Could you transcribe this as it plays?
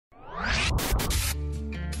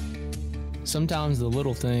Sometimes the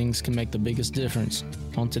little things can make the biggest difference.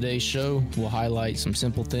 On today's show, we'll highlight some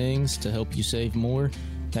simple things to help you save more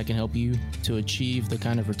that can help you to achieve the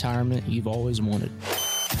kind of retirement you've always wanted.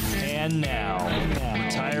 And now,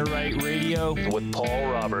 Retire Right Radio with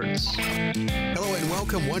Paul Roberts. Hello and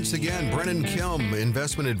welcome once again. Brennan Kim,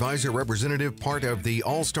 investment advisor representative, part of the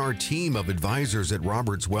all-star team of advisors at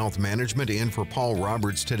Roberts Wealth Management, in for Paul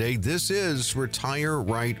Roberts today. This is Retire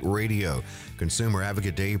Right Radio. Consumer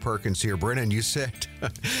advocate Dave Perkins here. Brennan, you said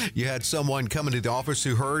you had someone come into the office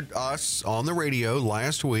who heard us on the radio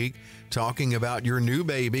last week talking about your new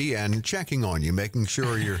baby and checking on you, making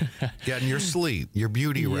sure you're getting your sleep, your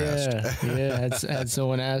beauty rest. Yeah. Had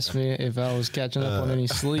someone ask me if I was catching up on any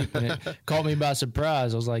sleep, and it caught me by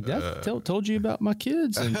surprise. I was like, told you about my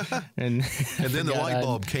kids. And then the light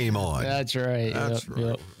bulb came on. That's right. That's right.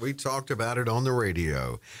 Yep. We talked about it on the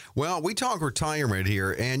radio. Well, we talk retirement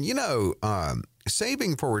here, and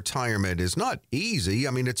saving for retirement is not easy.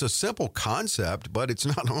 I mean, it's a simple concept, but it's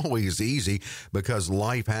not always easy because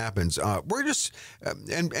life happens. We're just,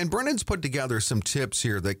 and Brennan's put together some tips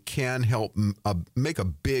here that can help make a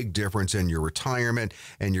big difference in your retirement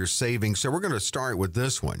and your savings. So we're going to start with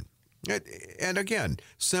this one. And again,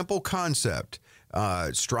 simple concept.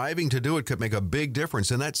 Striving to do it could make a big difference,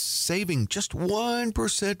 and that's saving just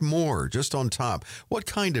 1% more just on top. What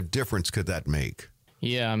kind of difference could that make?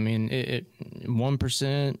 Yeah, I mean, 1%,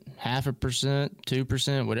 0.5%,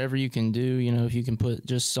 2%, whatever you can do, if you can put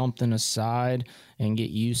just something aside and get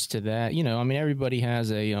used to that. Everybody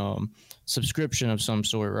has a subscription of some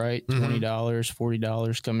sort, right? $20,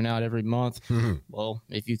 $40 coming out every month. Mm-hmm. Well,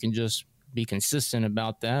 if you can just be consistent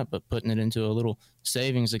about that, but putting it into a little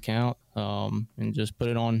savings account and just put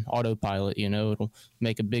it on autopilot, it'll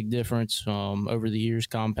make a big difference over the years,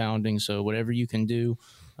 compounding. So whatever you can do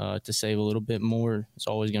to save a little bit more, it's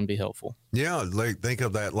always going to be helpful. Yeah, think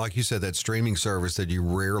of that, like you said, that streaming service that you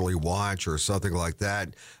rarely watch or something like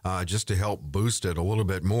that, just to help boost it a little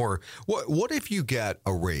bit more. What if you get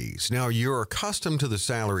a raise? Now, you're accustomed to the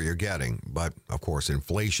salary you're getting, but of course,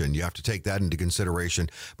 inflation, you have to take that into consideration.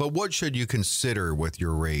 But what should you consider with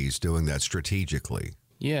your raise, doing that strategically?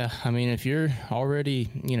 Yeah, if you're already,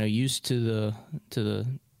 used to the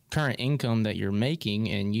current income that you're making,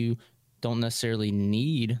 and you don't necessarily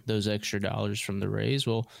need those extra dollars from the raise,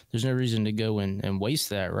 well, there's no reason to go and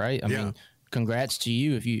waste that, right? I mean, congrats to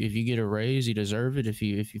you. If you get a raise, you deserve it. If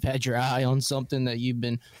you've had your eye on something that you've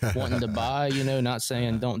been wanting to buy, not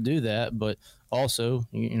saying don't do that, but also,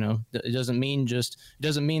 it doesn't mean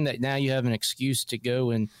that now you have an excuse to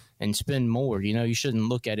go and spend more. You shouldn't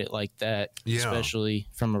look at it like that, especially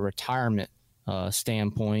from a retirement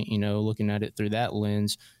standpoint, looking at it through that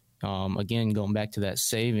lens. Again, going back to that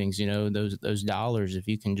savings, those dollars, if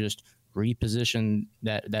you can just reposition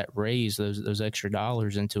that raise, those extra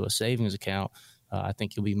dollars into a savings account, I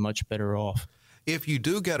think you'll be much better off. If you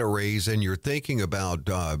do get a raise and you're thinking about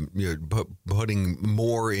putting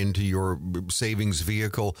more into your savings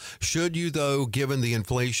vehicle, should you, though, given the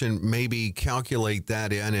inflation, maybe calculate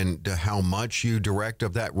that in and how much you direct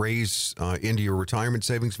of that raise into your retirement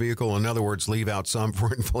savings vehicle? In other words, leave out some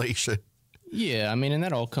for inflation? Yeah, and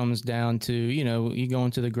that all comes down to, you go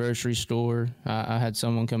into the grocery store. I had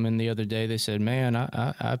someone come in the other day. They said, man,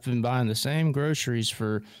 I've been buying the same groceries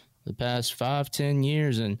for the past 5-10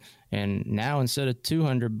 years. And now instead of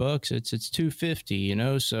 $200, it's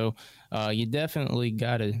 $250, so you definitely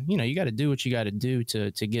got to, you got to do what you got to do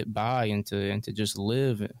to get by and to just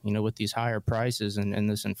live, with these higher prices and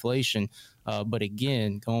this inflation. But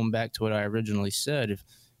again, going back to what I originally said,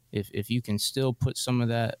 if you can still put some of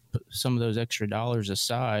those extra dollars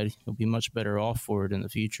aside, you'll be much better off for it in the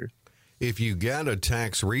future. If you get a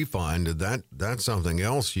tax refund, that's something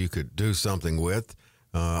else you could do something with.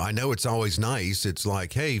 I know it's always nice. It's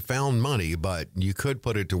like, hey, found money, but you could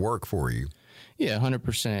put it to work for you. Yeah,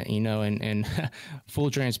 100%, and full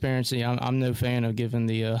transparency, I'm no fan of giving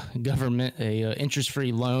the government a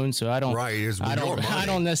interest-free loan, so I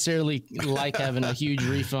don't necessarily like having a huge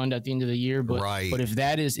refund at the end of the year, but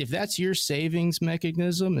if that's your savings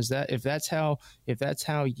mechanism, if that's how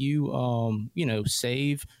you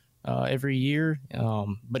save every year,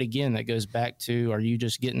 but again, that goes back to, are you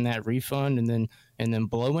just getting that refund and then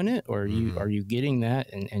blowing it, or are you getting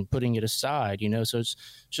that and putting it aside? So it's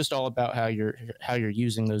just all about how you're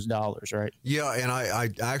using those dollars, right? Yeah, and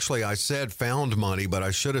I said found money, but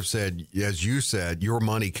I should have said, as you said, your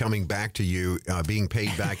money coming back to you, being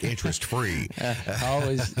paid back interest free. I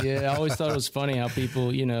always thought it was funny how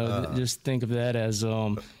people just think of that as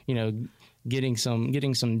getting some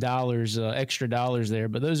dollars, extra dollars there,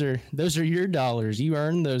 but those are your dollars. You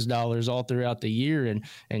earned those dollars all throughout the year,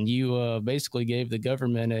 and you basically gave the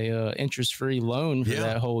government a interest-free loan for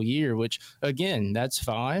that whole year, which again, that's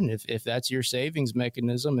fine if that's your savings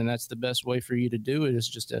mechanism, and that's the best way for you to do it, is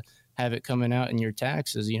just to have it coming out in your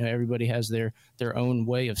taxes. Everybody has their own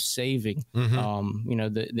way of saving.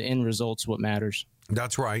 The end result's what matters.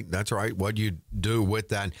 That's right. That's right. What you do with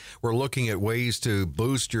that. We're looking at ways to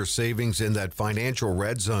boost your savings in that financial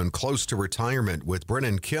red zone close to retirement with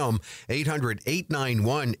Brennan Kim.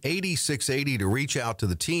 800-891-8680 to reach out to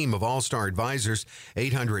the team of All-Star Advisors.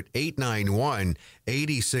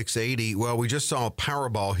 800-891-8680. Well, we just saw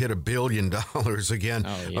Powerball hit $1 billion again.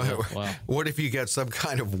 Oh, yeah. Wow. What if you get some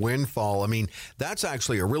kind of windfall? I mean, that's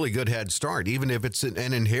actually a really good head start, even if it's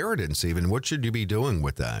an inheritance even. What should you be doing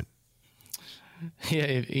with that? Yeah,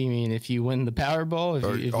 if you win the Powerball, if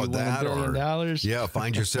you win $1 billion, yeah,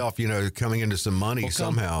 find yourself, coming into some money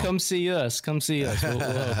somehow. Come see us. We'll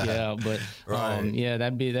help you out. But right.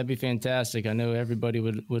 That'd be fantastic. I know everybody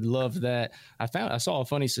would love that. I saw a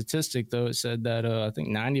funny statistic though. It said that I think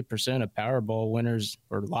 90% of Powerball winners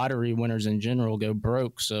or lottery winners in general go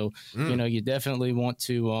broke. So you definitely want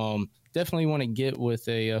to get with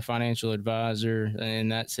a financial advisor in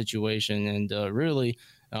that situation, and really.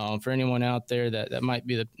 For anyone out there that might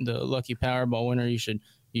be the lucky Powerball winner, you should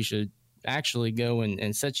actually go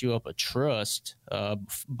and set you up a trust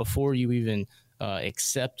before you even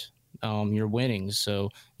accept your winnings.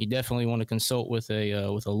 So you definitely want to consult with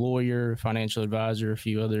a lawyer, financial advisor, a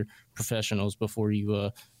few other professionals before you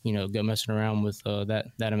go messing around with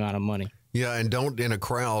that amount of money. Yeah, and don't in a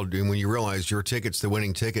crowd, and when you realize your ticket's the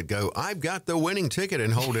winning ticket, go, I've got the winning ticket,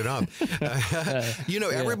 and hold it up.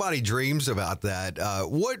 Everybody dreams about that.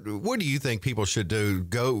 What do you think people should do?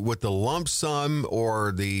 Go with the lump sum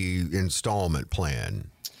or the installment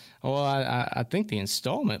plan? Well, I think the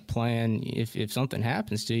installment plan, if something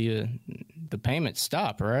happens to you, the payments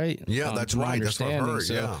stop, right? Yeah, that's right. That's what I heard,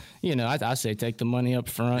 so, I say take the money up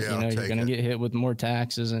front. Yeah, you're going to get hit with more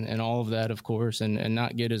taxes and all of that, of course, and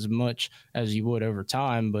not get as much as you would over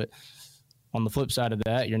time. But on the flip side of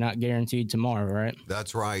that, you're not guaranteed tomorrow, right?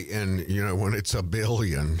 That's right. And, when it's $1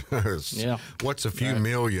 billion, what's a few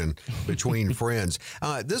million between friends?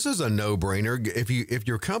 This is a no-brainer. If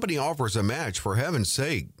your company offers a match, for heaven's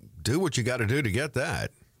sake, do what you got to do to get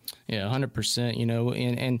that. Yeah,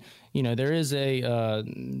 100%. And there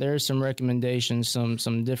is some recommendations,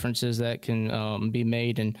 some differences that can be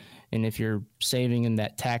made, and if you're saving in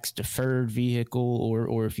that tax deferred vehicle,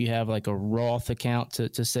 or if you have like a Roth account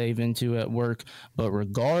to save into at work. But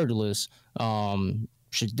regardless,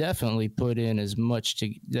 should definitely put in as much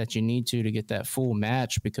that you need to get that full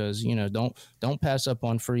match, because don't pass up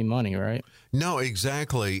on free money, right? No,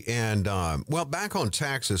 exactly. And back on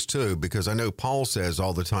taxes too, because I know Paul says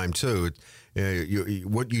all the time too,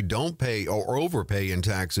 what you don't pay or overpay in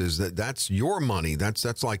taxes, that's your money.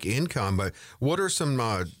 That's like income. But what are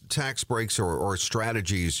some tax breaks or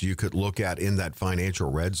strategies you could look at in that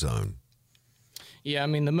financial red zone? Yeah, I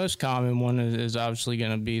mean, the most common one is obviously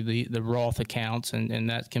going to be the Roth accounts,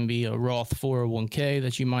 and that can be a Roth 401k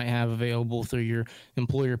that you might have available through your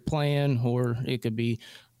employer plan, or it could be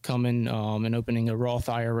coming and opening a Roth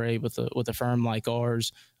IRA with a firm like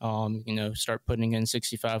ours. Start putting in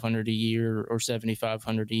 $6,500 a year or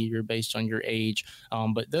 $7,500 a year based on your age.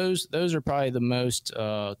 But those are probably the most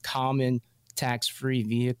common tax-free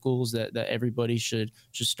vehicles that everybody should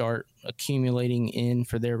just start accumulating in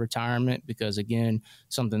for their retirement, because again,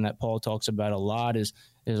 something that Paul talks about a lot is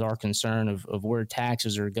our concern of where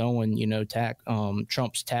taxes are going.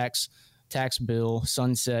 Trump's tax bill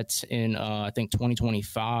sunsets in I think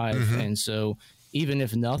 2025, and so even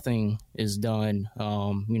if nothing is done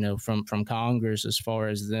from Congress as far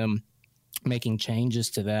as them making changes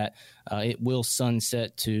to that, it will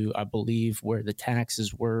sunset to, I believe, where the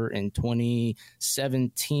taxes were in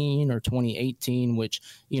 2017 or 2018, which,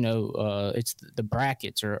 it's the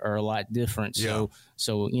brackets are a lot different. So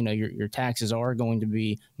your taxes are going to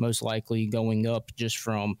be most likely going up just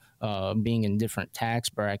from being in different tax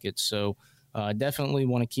brackets. So definitely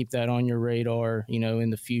want to keep that on your radar. In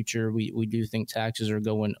the future, we do think taxes are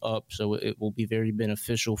going up, so it will be very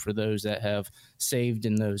beneficial for those that have saved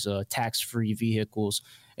in those tax-free vehicles.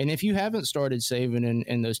 And if you haven't started saving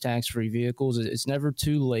in those tax-free vehicles, it's never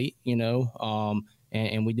too late,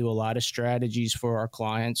 and we do a lot of strategies for our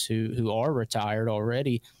clients who are retired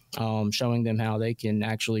already, showing them how they can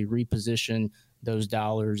actually reposition those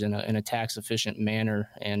dollars in a tax efficient manner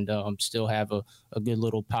and still have a good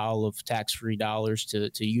little pile of tax free dollars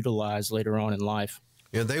to utilize later on in life.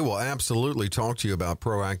 And they will absolutely talk to you about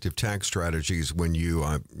proactive tax strategies when you,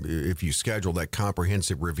 if you schedule that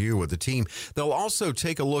comprehensive review with the team. They'll also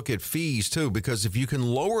take a look at fees too, because if you can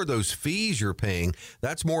lower those fees you're paying,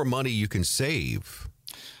 that's more money you can save.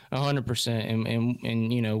 100%.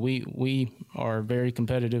 And you know, we are very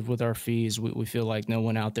competitive with our fees. We feel like no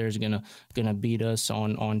one out there is gonna beat us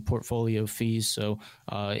on portfolio fees. So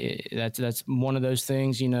that's one of those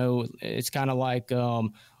things. You know, it's kind of like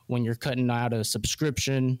when you're cutting out a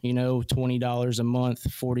subscription, you know, $20 a month,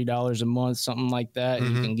 $40 a month, something like that.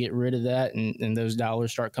 Mm-hmm. You can get rid of that, and those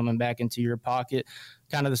dollars start coming back into your pocket.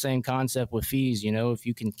 Kind of the same concept with fees. You know, if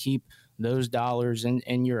you can keep those dollars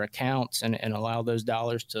in your accounts and allow those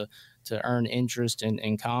dollars to earn interest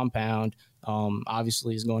and compound,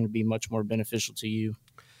 obviously is going to be much more beneficial to you.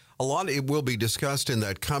 A lot of it will be discussed in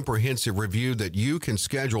that comprehensive review that you can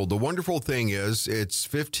schedule. The wonderful thing is it's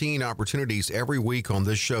 15 opportunities every week on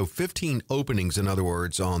this show, 15 openings, in other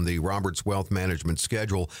words, on the Roberts Wealth Management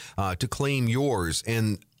schedule to claim yours.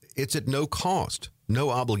 And it's at no cost,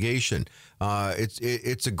 no obligation.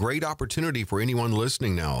 It's a great opportunity for anyone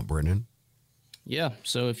listening now, Brendan. Yeah.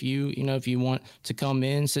 So if you want to come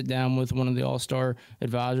in, sit down with one of the all-star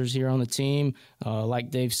advisors here on the team, like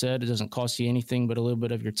Dave said, it doesn't cost you anything but a little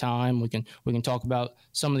bit of your time. We can talk about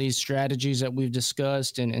some of these strategies that we've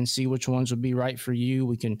discussed and see which ones would be right for you.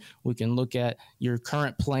 We can look at your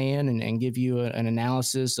current plan and give you an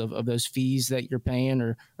analysis of those fees that you're paying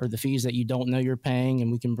or the fees that you don't know you're paying,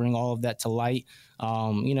 and we can bring all of that to light.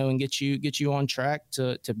 And get you on track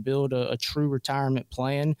to build a true retirement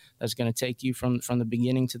plan that's going to take you from the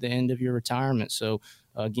beginning to the end of your retirement. So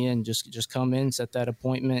again, just come in, set that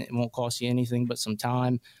appointment. It won't cost you anything but some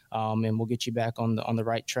time, and we'll get you back on the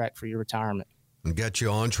right track for your retirement. Get you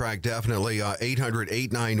on track, definitely.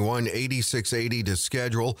 800-891-8680 to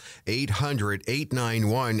schedule.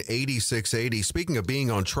 800-891-8680. Speaking of being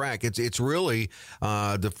on track, it's really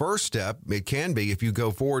the first step. It can be if you go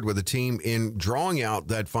forward with a team in drawing out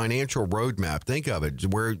that financial roadmap. Think of it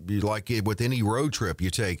where you, like with any road trip you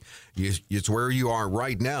take, it's where you are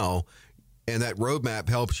right now. And that roadmap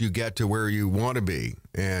helps you get to where you want to be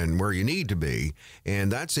and where you need to be.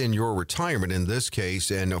 And that's in your retirement in this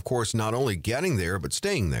case. And of course, not only getting there, but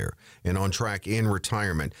staying there and on track in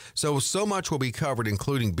retirement. So much will be covered,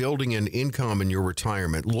 including building an income in your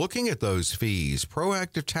retirement, looking at those fees,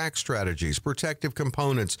 proactive tax strategies, protective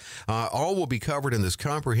components, all will be covered in this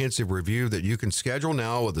comprehensive review that you can schedule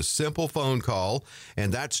now with a simple phone call.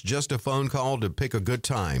 And that's just a phone call to pick a good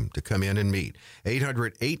time to come in and meet.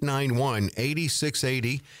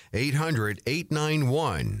 800-891-8680,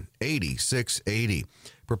 800-891-8680.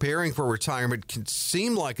 Preparing for retirement can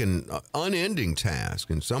seem like an unending task.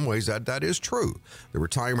 In some ways, that is true. The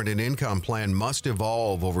retirement and income plan must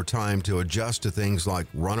evolve over time to adjust to things like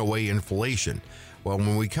runaway inflation. Well,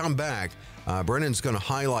 when we come back, Brendan's going to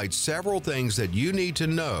highlight several things that you need to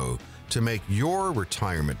know to make your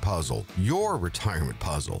retirement puzzle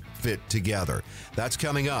fit together. That's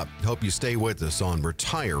coming up. Hope you stay with us on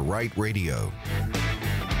Retire Right Radio.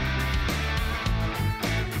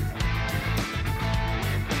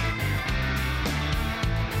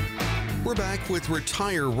 We're back with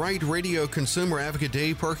Retire Right Radio. Consumer advocate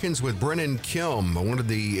Dave Perkins with Brennan Kilm, one of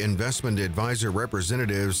the investment advisor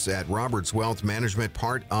representatives at Roberts Wealth Management,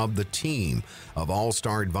 part of the team of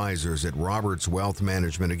all-star advisors at Roberts Wealth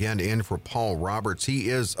Management. Again, in for Paul Roberts. He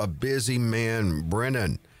is a busy man,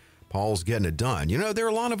 Brennan. Paul's getting it done. You know, there are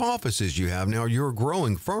a lot of offices you have now. You're a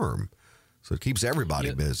growing firm, so it keeps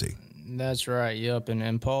everybody busy. That's right. Yep.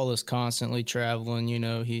 And Paul is constantly traveling. You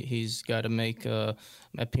know, he's got to make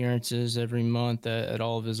appearances every month at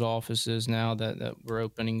all of his offices now that we're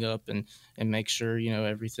opening up and make sure, you know,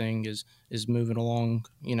 everything is moving along,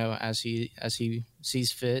 you know, as he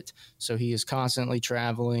sees fit. So he is constantly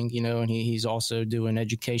traveling, you know, and he's also doing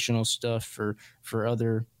educational stuff for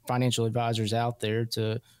other financial advisors out there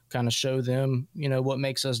to kind of show them, you know, what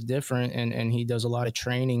makes us different. And he does a lot of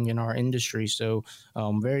training in our industry. So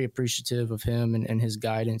very appreciative of him and his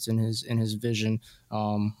guidance and his vision.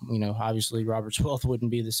 You know, obviously Roberts Wealth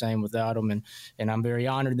wouldn't be the same without him. And I'm very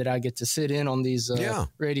honored that I get to sit in on these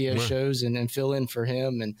radio shows and fill in for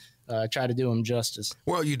him and try to do him justice.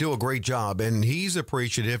 Well, you do a great job, and he's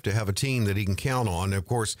appreciative to have a team that he can count on. Of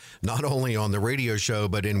course, not only on the radio show,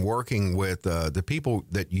 but in working with the people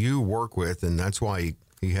that you work with, and that's why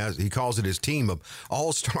He calls it his team of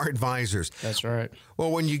all-star advisors. That's right.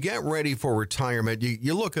 Well, when you get ready for retirement,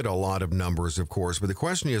 you look at a lot of numbers, of course, but the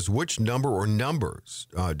question is, which number or numbers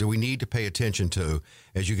do we need to pay attention to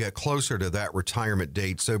as you get closer to that retirement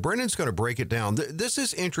date? So Brendan's going to break it down. This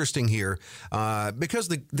is interesting here because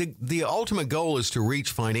the ultimate goal is to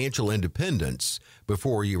reach financial independence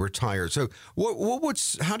before you retire. So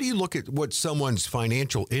how do you look at what someone's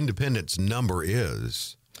financial independence number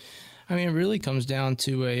is? I mean, it really comes down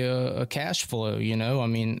to a cash flow, you know. I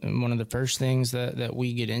mean, one of the first things that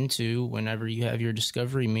we get into whenever you have your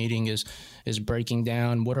discovery meeting is breaking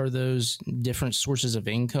down what are those different sources of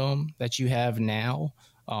income that you have now.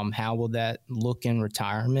 How will that look in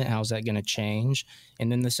retirement? How's that going to change?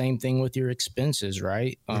 And then the same thing with your expenses,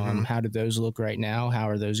 right? How do those look right now? How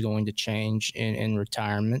are those going to change in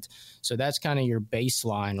retirement? So that's kind of your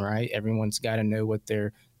baseline, right? Everyone's got to know what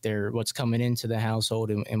their what's coming into the household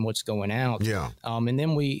and what's going out. Yeah. And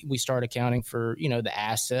then we start accounting for, you know, the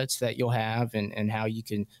assets that you'll have and how you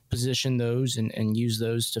can position those and use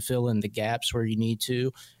those to fill in the gaps where you need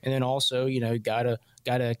to. And then also, you know, gotta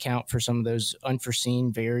account for some of those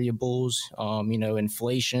unforeseen variables, you know,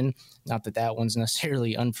 inflation. Not that one's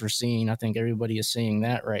necessarily unforeseen. I think everybody is seeing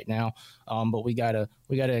that right now. But we gotta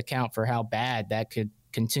account for how bad that could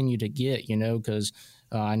continue to get, you know, because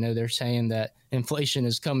I know they're saying that inflation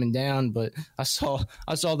is coming down, but I saw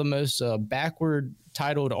the most backward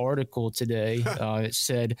titled article today. It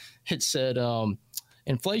said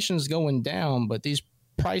inflation is going down, but these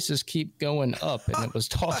prices keep going up, and it was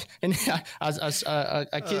talking. And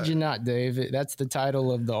I kid you not, Dave. That's the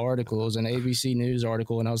title of the article. It was an ABC News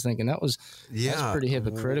article, and I was thinking that's pretty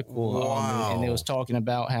hypocritical. Wow. And it was talking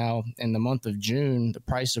about how in the month of June, the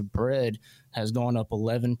price of bread has gone up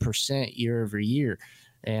 11% year over year.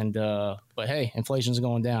 And but hey, inflation's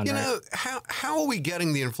going down. You right? know, how are we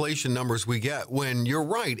getting the inflation numbers we get when you're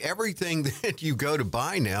right? Everything that you go to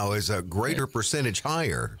buy now is a greater percentage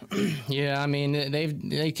higher. Yeah, I mean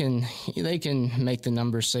they can make the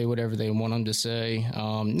numbers say whatever they want them to say.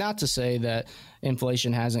 Not to say that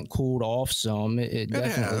inflation hasn't cooled off some. It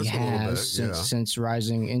definitely has since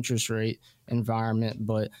rising interest rate environment,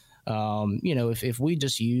 but. You know, if we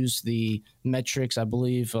just use the metrics, I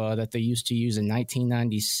believe that they used to use in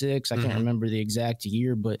 1996, I can't remember the exact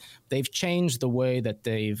year, but they've changed the way that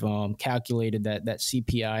they've calculated that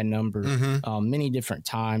CPI number many different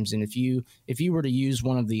times. And if you were to use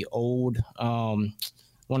one of the old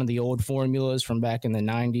formulas from back in the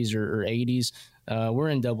 90s or 80s, we're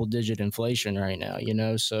in double-digit inflation right now, you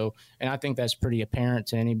know. So, and I think that's pretty apparent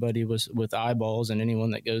to anybody with eyeballs and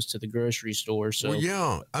anyone that goes to the grocery store. So, well,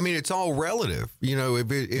 yeah, I mean, it's all relative. You know,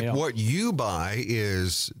 if what you buy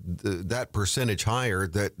is that percentage higher,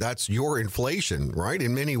 that's your inflation, right?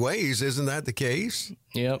 In many ways, isn't that the case?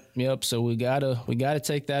 Yep. So we gotta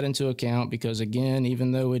take that into account because again,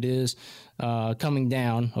 even though it is coming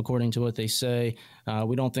down according to what they say,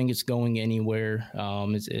 we don't think it's going anywhere.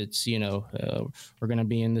 It's you know we're going to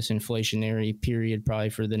be in this inflationary period probably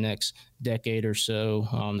for the next decade or so.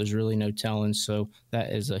 There's really no telling. So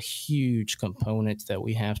that is a huge component that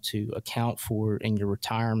we have to account for in your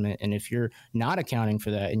retirement. And if you're not accounting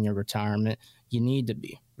for that in your retirement, you need to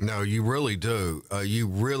be. No, you really do. You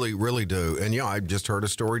really, really do. And yeah, I just heard a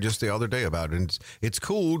story just the other day about it. It's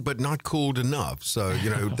cooled, but not cooled enough. So, you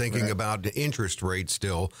know, thinking right. about the interest rate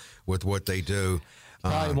still with what they do.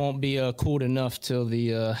 Probably won't be cooled enough till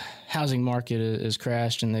the housing market is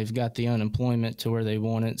crashed and they've got the unemployment to where they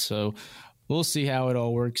want it. So we'll see how it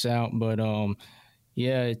all works out. But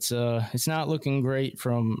yeah, it's not looking great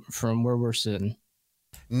from where we're sitting.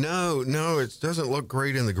 No, it doesn't look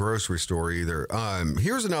great in the grocery store either.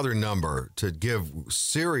 Here's another number to give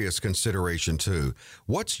serious consideration to.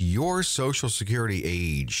 What's your Social Security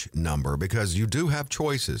age number? Because you do have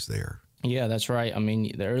choices there. Yeah, that's right. I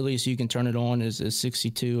mean, the earliest you can turn it on is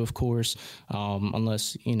 62, of course,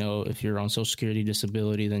 unless, you know, if you're on Social Security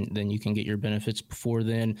disability, then you can get your benefits before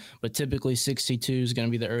then. But typically 62 is going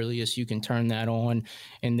to be the earliest you can turn that on.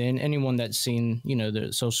 And then anyone that's seen, you know,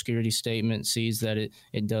 the Social Security statement sees that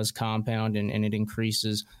it does compound and it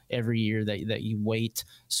increases every year that you wait.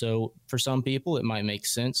 So for some people, it might make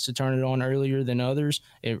sense to turn it on earlier than others.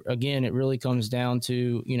 It really comes down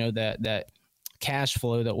to, you know, that cash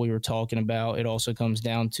flow that we were talking about. It also comes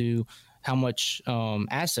down to how much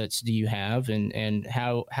assets do you have and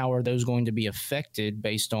how are those going to be affected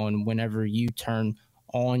based on whenever you turn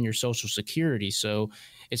on your Social Security. So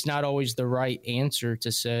it's not always the right answer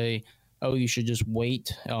to say, oh, you should just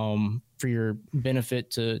wait for your benefit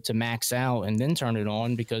to max out and then turn it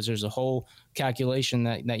on, because there's a whole calculation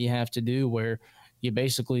that you have to do where you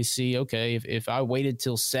basically see, okay, if I waited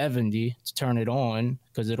till 70 to turn it on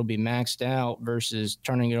because it'll be maxed out versus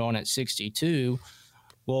turning it on at 62,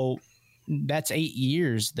 well, that's 8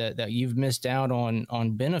 years that you've missed out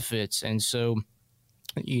on benefits. And so,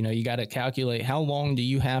 you got to calculate how long do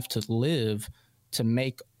you have to live to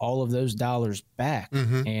make all of those dollars back.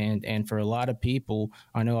 And for a lot of people,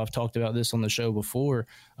 I know I've talked about this on the show before,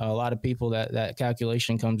 a lot of people that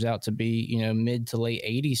calculation comes out to be, mid to late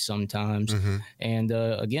 80s sometimes. And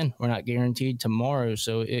again, we're not guaranteed tomorrow.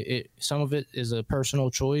 So some of it is a personal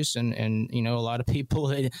choice. And a lot of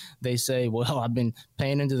people, they say, well, I've been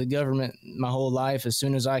paying into the government my whole life. As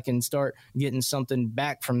soon as I can start getting something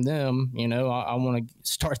back from them, I want to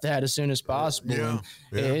start that as soon as possible.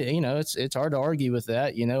 It's hard to argue with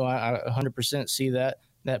that. I 100% see that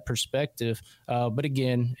perspective. But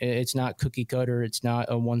again, it's not cookie cutter. It's not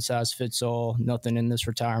a one size fits all. Nothing in this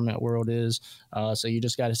retirement world is. So you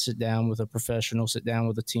just got to sit down with a professional, sit down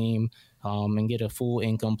with a team, and get a full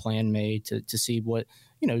income plan made to see what,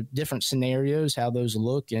 different scenarios, how those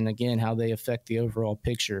look, and again, how they affect the overall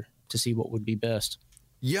picture to see what would be best.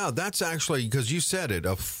 Yeah, that's actually, because you said it,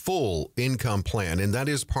 a full income plan, and that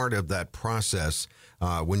is part of that process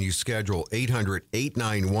when you schedule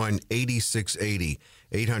 800-891-8680,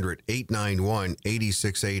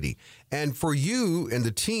 800-891-8680. And for you and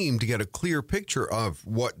the team to get a clear picture of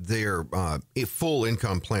what their full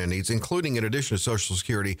income plan needs, including in addition to Social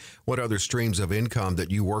Security, what other streams of income that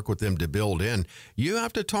you work with them to build in, you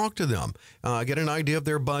have to talk to them, get an idea of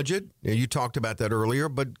their budget. You talked about that earlier,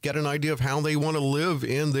 but get an idea of how they want to live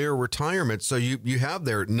in their retirement so you have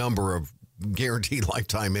their number of guaranteed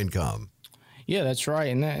lifetime income. Yeah, that's right.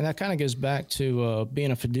 And that kind of goes back to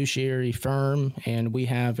being a fiduciary firm, and we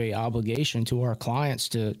have a obligation to our clients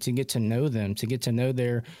to get to know them, to get to know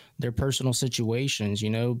their personal situations,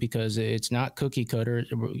 because it's not cookie cutter.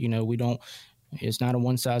 It's not a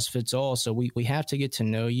one size fits all. So we have to get to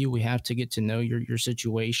know you. We have to get to know your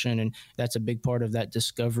situation. And that's a big part of that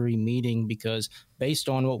discovery meeting, because based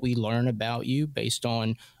on what we learn about you, based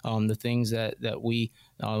on the things that we,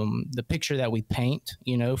 the picture that we paint,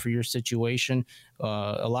 for your situation,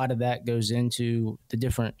 a lot of that goes into the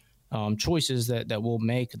different choices that we'll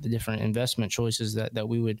make, the different investment choices that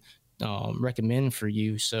we would recommend for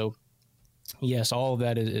you. So yes, all of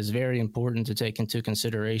that is very important to take into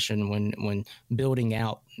consideration when building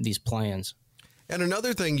out these plans. And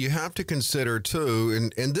another thing you have to consider too,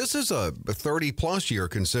 and this is a 30-plus year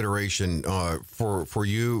consideration for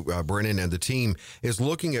you, Brennan, and the team, is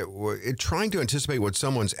looking at trying to anticipate what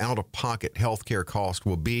someone's out-of-pocket healthcare cost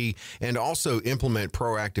will be, and also implement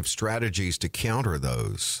proactive strategies to counter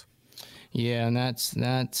those. Yeah, and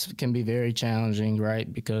that can be very challenging,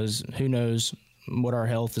 right? Because who knows what our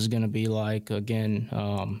health is going to be like. Again,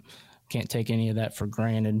 can't take any of that for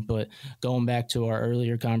granted. But going back to our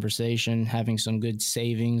earlier conversation, having some good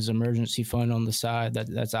savings, emergency fund on the side,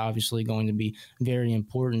 that's obviously going to be very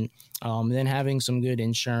important. Then having some good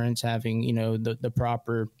insurance, having, the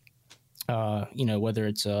proper, whether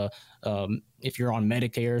it's if you're on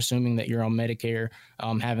Medicare, assuming that you're on Medicare,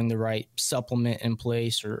 having the right supplement in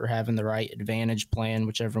place or having the right Advantage plan,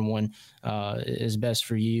 whichever one is best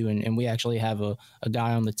for you. And we actually have a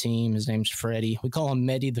guy on the team. His name's Freddie. We call him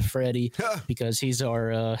Medi the Freddie because he's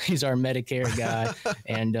our Medicare guy,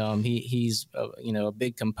 and he's a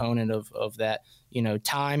big component of that.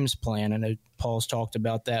 TIMES plan. I know Paul's talked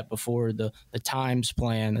about that before. The TIMES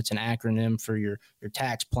plan, that's an acronym for your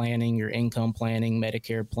tax planning, your income planning,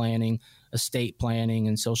 Medicare planning, estate planning,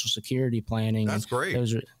 and Social Security planning. That's great.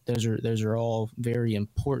 Those are all very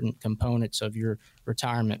important components of your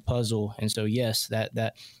retirement puzzle. And so, yes,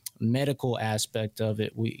 that medical aspect of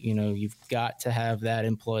it, you've got to have that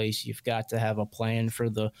in place. You've got to have a plan for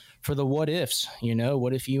the what ifs.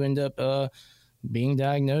 What if you end up being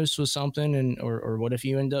diagnosed with something, or what if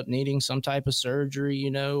you end up needing some type of surgery,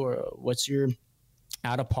 or what's your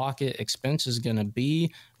out-of-pocket expenses going to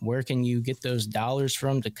be? Where can you get those dollars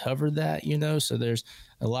from to cover that? So there's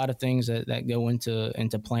a lot of things that go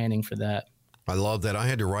into planning for that. I love that. I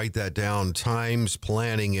had to write that down, TIMES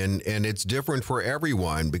planning, and it's different for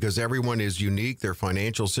everyone because everyone is unique. Their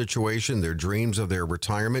financial situation, their dreams of their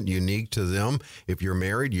retirement, unique to them. If you're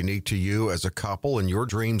married, unique to you as a couple and your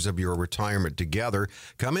dreams of your retirement together.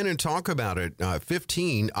 Come in and talk about it.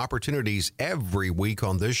 15 opportunities every week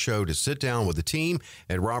on this show to sit down with the team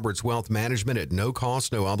at Roberts Wealth Management at no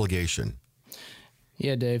cost, no obligation.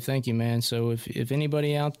 Yeah, Dave, thank you, man. So if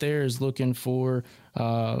anybody out there is looking for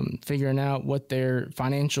figuring out what their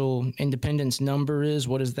financial independence number is,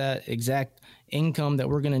 what is that exact income that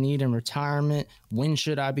we're going to need in retirement? When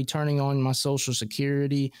should I be turning on my Social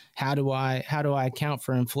Security? How do I account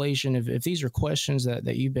for inflation? If these are questions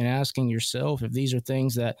that you've been asking yourself, if these are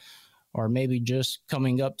things that are maybe just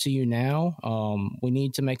coming up to you now, we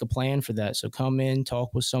need to make a plan for that. So come in,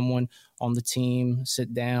 talk with someone on the team,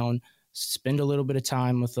 sit down, spend a little bit of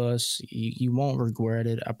time with us. You won't regret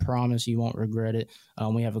it. I promise you won't regret it.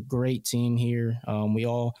 We have a great team here. We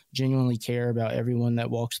all genuinely care about everyone that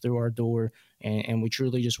walks through our door, and we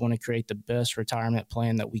truly just want to create the best retirement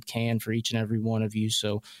plan that we can for each and every one of you.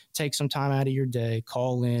 So take some time out of your day,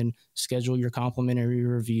 call in, schedule your complimentary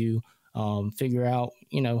review, figure out,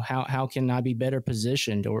 how can I be better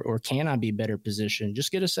positioned, or can I be better positioned?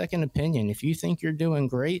 Just get a second opinion. If you think you're doing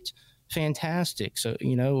great, fantastic. So,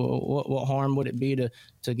 what harm would it be to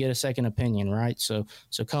get a second opinion, right? So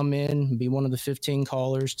come in, be one of the 15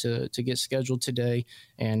 callers to get scheduled today,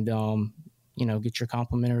 and get your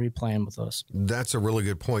complimentary plan with us. That's a really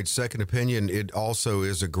good point. Second opinion, it also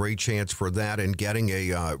is a great chance for that, and getting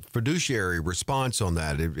a fiduciary response on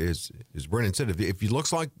that. As Brennan said, if it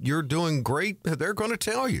looks like you're doing great, they're going to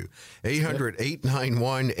tell you.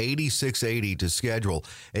 800-891-8680 to schedule.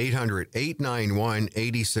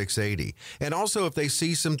 800-891-8680. And also, if they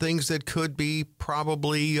see some things that could be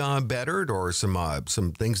probably bettered, or some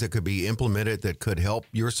things that could be implemented that could help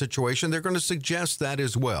your situation, they're going to suggest that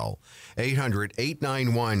as well.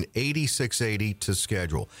 800-891-8680 to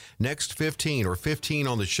schedule. Next 15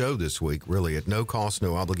 on the show this week, really at no cost,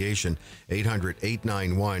 no obligation.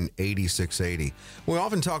 800-891-8680. We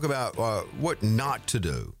often talk about what not to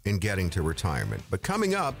do in getting to retirement. But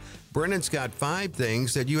coming up, Brennan's got 5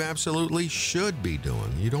 things that you absolutely should be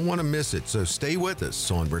doing. You don't want to miss it. So stay with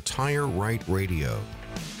us on Retire Right Radio.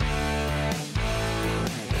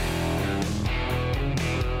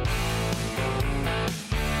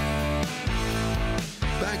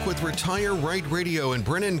 With Retire Right Radio and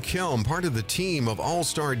Brennan Kelm, part of the team of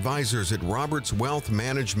All-Star Advisors at Roberts Wealth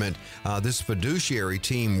Management. This fiduciary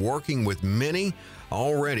team working with many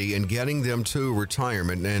already and getting them to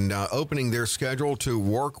retirement, and opening their schedule to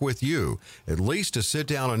work with you, at least to sit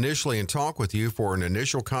down initially and talk with you for an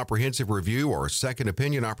initial comprehensive review or a second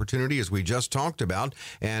opinion opportunity, as we just talked about,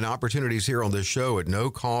 and opportunities here on this show at no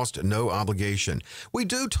cost, no obligation. We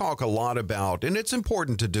do talk a lot about, and it's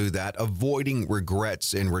important to do that, avoiding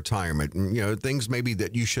regrets in retirement, things maybe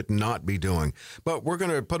that you should not be doing. But we're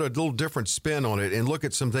going to put a little different spin on it and look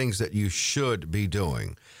at some things that you should be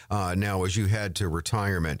doing now as you head to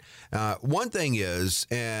retirement. One thing is,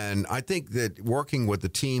 and I think that working with a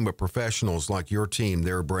team of professionals like your team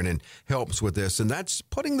there, Brennan, helps with this, and that's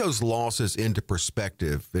putting those losses into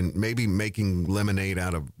perspective and maybe making lemonade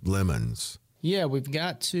out of lemons. Yeah, we've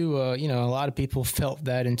got to, a lot of people felt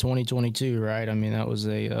that in 2022, right? I mean, that was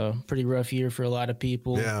a pretty rough year for a lot of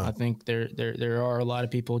people. Yeah. I think there are a lot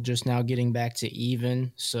of people just now getting back to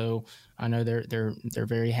even. So I know they're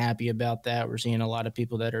very happy about that. We're seeing a lot of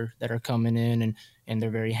people that are coming in and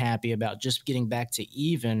they're very happy about just getting back to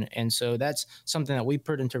even. And so that's something that we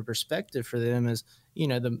put into perspective for them is,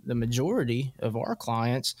 the majority of our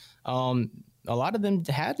clients, a lot of them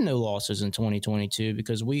had no losses in 2022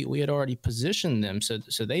 because we had already positioned them. So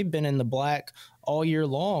they've been in the black all year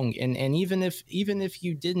long. And even if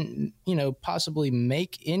you didn't, possibly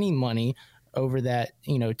make any money over that,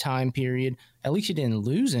 time period, at least you didn't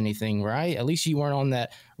lose anything, right? At least you weren't on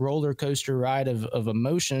that roller coaster ride of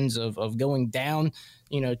emotions of going down,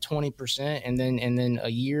 20%. And then a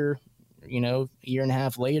year, year and a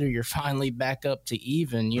half later, you're finally back up to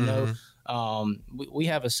even, we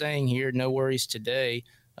have a saying here, no worries today,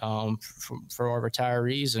 for our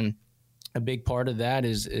retirees. And a big part of that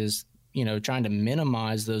is trying to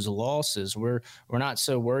minimize those losses. We're not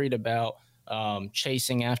so worried about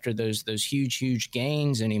chasing after those huge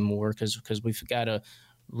gains anymore because we've got to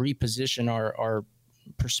reposition our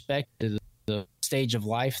perspective, the stage of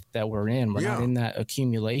life that we're in. We're not in that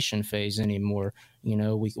accumulation phase anymore.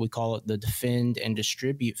 We call it the defend and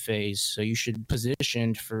distribute phase. So you should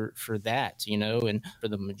position for that, and for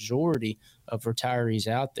the majority of retirees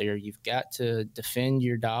out there, you've got to defend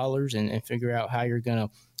your dollars and figure out how you're going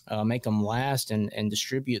to make them last and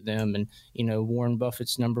distribute them. And, Warren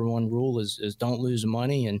Buffett's number one rule is don't lose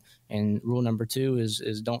money. And rule number 2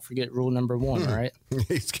 is don't forget rule number 1, right?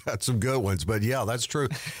 He's got some good ones, but yeah, that's true.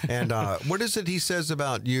 And what is it he says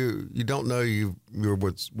about you don't know you're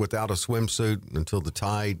without a swimsuit until the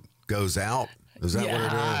tide goes out? Is that what it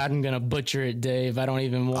is? I'm going to butcher it, Dave. I don't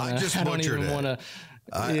even want to.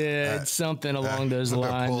 It's something along those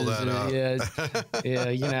lines. Pull that up. Yeah,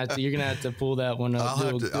 you're gonna have to pull that one up.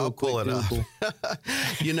 I'll pull it up.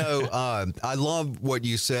 I love what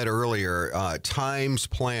you said earlier, times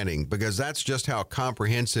planning, because that's just how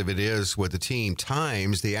comprehensive it is with the team.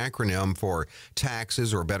 Times, the acronym for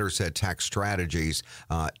taxes, or better said, tax strategies,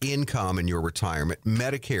 income in your retirement,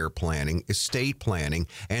 Medicare planning, estate planning,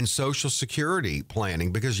 and Social Security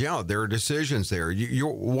planning. Because there are decisions there.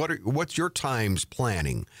 What's your times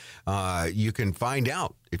planning? You can find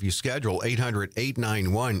out if you schedule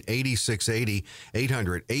 800-891-8680,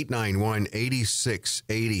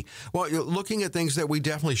 800-891-8680. Well, you're looking at things that we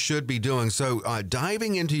definitely should be doing. So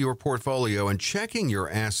diving into your portfolio and checking your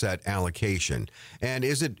asset allocation. And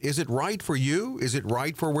is it right for you? Is it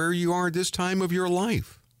right for where you are at this time of your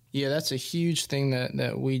life? Yeah, that's a huge thing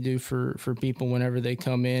that we do for people whenever they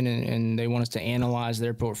come in and they want us to analyze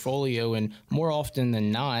their portfolio. And more often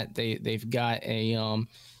than not, they've got a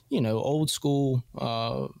old school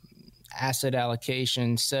asset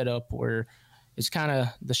allocation set up where it's kind of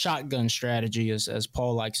the shotgun strategy, as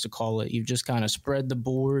Paul likes to call it. You've just kind of spread the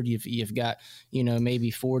board. You've got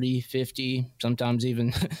maybe 40, 50, sometimes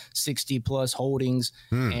even 60 plus holdings,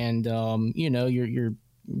 and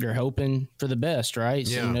you're hoping for the best, right?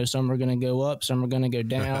 Yeah. So, some are going to go up, some are going to go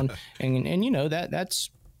down. and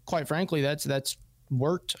that's quite frankly, that's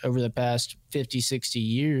worked over the past 50, 60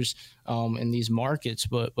 years in these markets.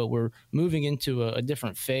 But we're moving into a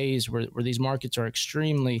different phase where these markets are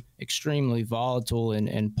extremely, extremely volatile.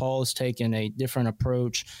 And Paul's taken a different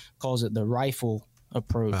approach, calls it the rifle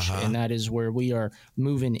approach. And that is where we are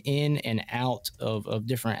moving in and out of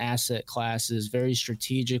different asset classes very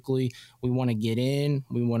strategically. We want to get in,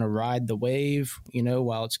 we want to ride the wave,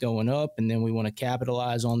 while it's going up, and then we want to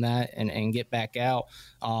capitalize on that and get back out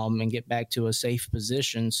and get back to a safe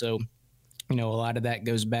position. So a lot of that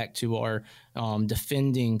goes back to our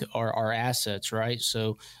defending our assets, right?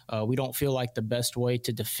 So we don't feel like the best way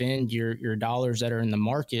to defend your dollars that are in the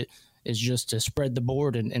market is just to spread the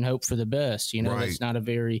board and hope for the best. Right. That's not a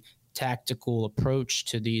very tactical approach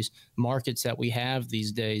to these markets that we have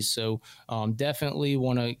these days. So definitely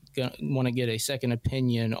want to get a second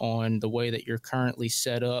opinion on the way that you're currently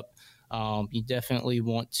set up. You definitely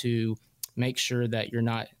want to make sure that you're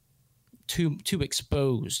not too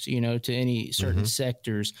exposed, to any certain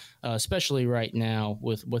sectors, especially right now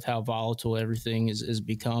with how volatile everything is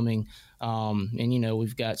becoming. And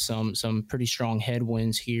we've got some pretty strong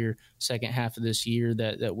headwinds here second half of this year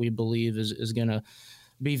that we believe is going to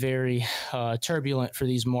be very turbulent for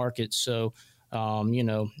these markets. So we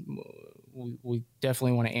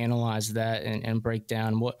definitely want to analyze that and break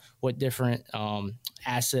down what different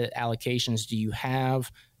asset allocations do you have,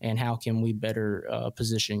 and how can we better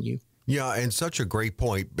position you. Yeah, and such a great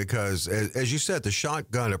point, because as you said, the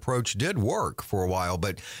shotgun approach did work for a while.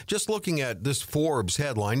 But just looking at this Forbes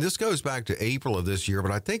headline, this goes back to April of this year,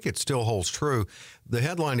 but I think it still holds true. The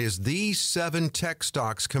headline is, "These 7 tech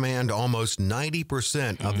stocks command almost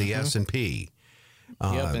 90% of the S&P."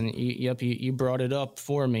 You brought it up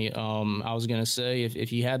for me. I was going to say,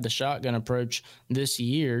 if you had the shotgun approach this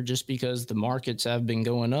year, just because the markets have been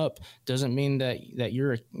going up doesn't mean that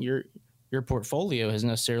your portfolio has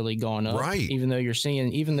necessarily gone up, right? Even though you're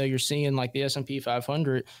seeing like the S&P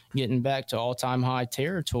 500 getting back to all-time high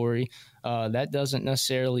territory, that doesn't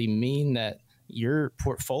necessarily mean that your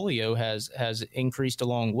portfolio has increased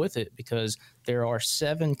along with it, because there are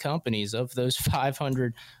 7 companies of those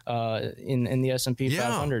 500 in the S&P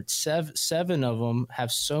 500. Seven of them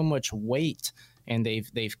have so much weight, and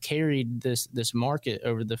they've carried this market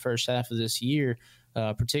over the first half of this year,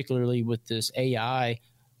 particularly with this AI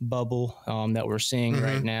bubble that we're seeing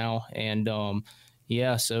right now. And so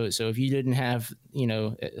if you didn't have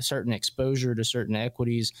a certain exposure to certain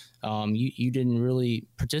equities, you didn't really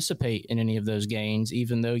participate in any of those gains,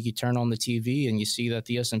 even though you turn on the TV and you see that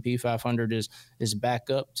the S&P 500 is back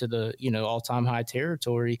up to the all-time high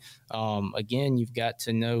territory. Again, you've got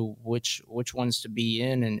to know which ones to be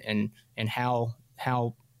in and how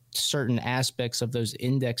certain aspects of those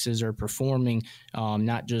indexes are performing,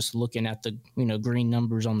 not just looking at the green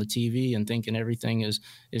numbers on the TV and thinking everything is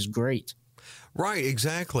great. Right,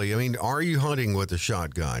 exactly. I mean, are you hunting with a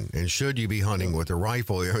shotgun, and should you be hunting with a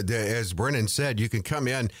rifle? As Brennan said, you can come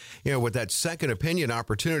in, with that second opinion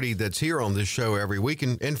opportunity that's here on this show every week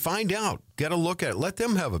and find out, get a look at it. Let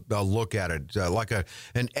them have a look at it, like an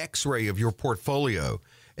X-ray of your portfolio.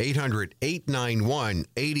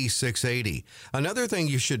 800-891-8680. Another thing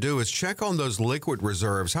you should do is check on those liquid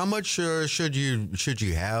reserves. How much should you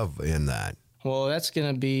have in that? Well, that's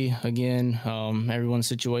going to be, again, everyone's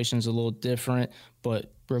situation is a little different,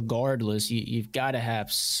 but regardless, you've got to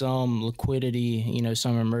have some liquidity,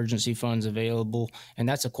 some emergency funds available. And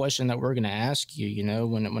that's a question that we're going to ask you,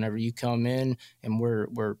 whenever you come in and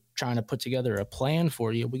we're trying to put together a plan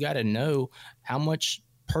for you. We got to know how much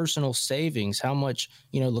personal savings, how much,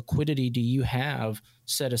 liquidity do you have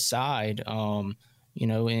set aside,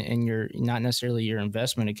 in your, not necessarily your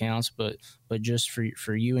investment accounts, but just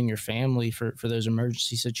for you and your family for those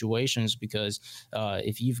emergency situations. Because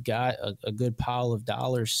if you've got a good pile of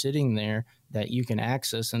dollars sitting there that you can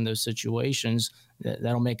access in those situations,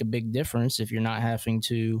 that'll make a big difference if you're not having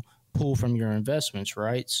to pull from your investments,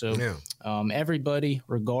 right? So everybody,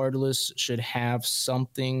 regardless, should have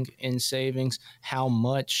something in savings. How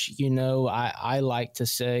much, I like to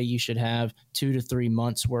say you should have 2 to 3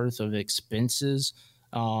 months worth of expenses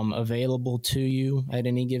available to you at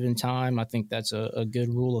any given time. I think that's a good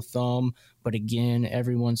rule of thumb. But again,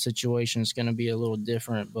 everyone's situation is going to be a little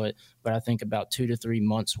different. But I think about 2 to 3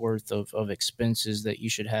 months worth of expenses that you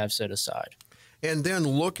should have set aside. And then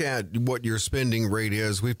look at what your spending rate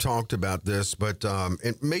is. We've talked about this, but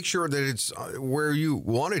and make sure that it's where you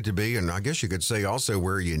want it to be. And I guess you could say also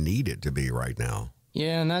where you need it to be right now.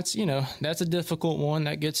 Yeah, and that's a difficult one.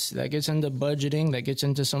 That gets into budgeting. That gets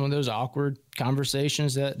into some of those awkward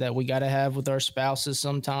conversations that we got to have with our spouses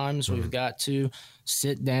sometimes. Mm-hmm. We've got to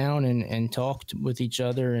sit down and talk with each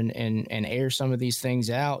other and air some of these things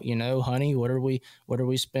out. Honey, what are we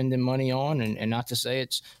spending money on? And not to say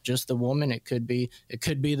it's just the woman. It could be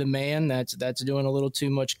the man that's doing a little too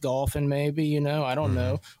much golfing, maybe. I don't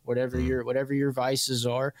know. Whatever your vices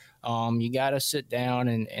are, you got to sit down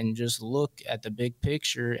and just look at the big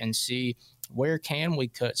picture and see where can we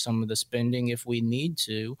cut some of the spending if we need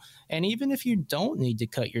to. And even if you don't need to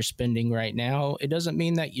cut your spending right now, it doesn't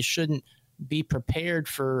mean that you shouldn't be prepared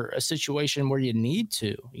for a situation where you need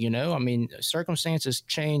to. Circumstances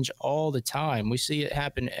change all the time. We see it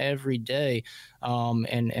happen every day,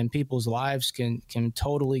 and people's lives can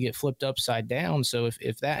totally get flipped upside down. So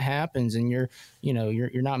if that happens and you're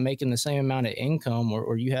not making the same amount of income,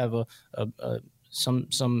 or you have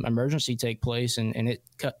some emergency take place and it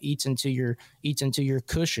eats into your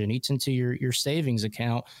cushion, eats into your savings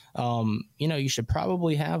account, you should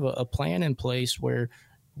probably have a plan in place where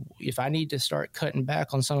if I need to start cutting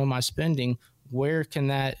back on some of my spending, where can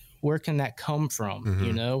that come from?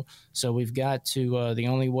 Mm-hmm. So we've got to, the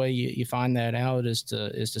only way you find that out is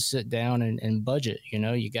to sit down and budget.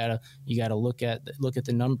 You gotta look at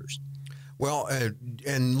the numbers. Well,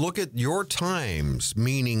 and look at your times,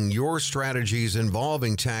 meaning your strategies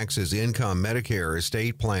involving taxes, income, Medicare,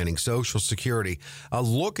 estate planning, Social Security.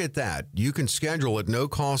 Look at that. You can schedule at no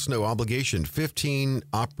cost, no obligation. 15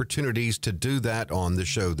 opportunities to do that on the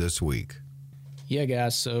show this week. Yeah,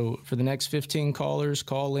 guys. So for the next 15 callers,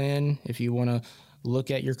 call in if you want to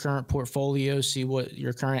look at your current portfolio, see what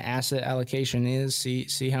your current asset allocation is,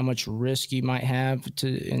 see how much risk you might have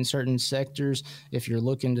in certain sectors. If you're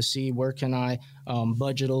looking to see where can I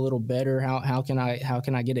budget a little better, how can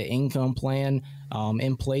I get an income plan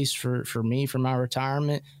in place for me for my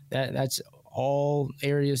retirement, that's all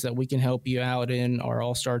areas that we can help you out in our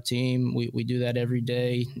All-Star team. We do that every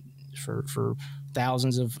day for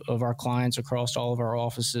thousands of our clients across all of our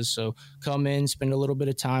offices. So come in, spend a little bit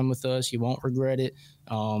of time with us. You won't regret it.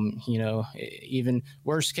 Even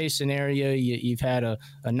worst case scenario, you've had a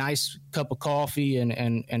nice cup of coffee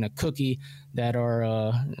and a cookie that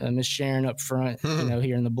are Miss Sharon up front,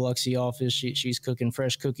 here in the Biloxi office. She's cooking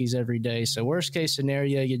fresh cookies every day. So worst case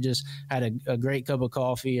scenario, you just had a great cup of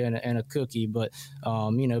coffee and a cookie. But,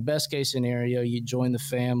 best case scenario, you join the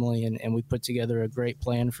family and we put together a great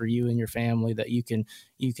plan for you and your family that you can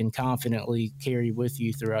confidently carry with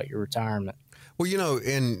you throughout your retirement. Well,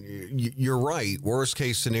 and you're right. Worst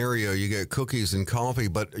case scenario, you get cookies and coffee,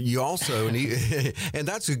 but you also need, and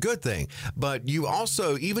that's a good thing. But you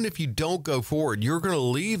also, even if you don't go forward, you're going to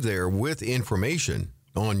leave there with information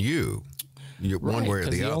on you. One way or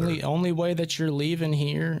the other. The only way that you're leaving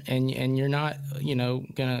here and you're not,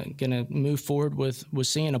 gonna move forward with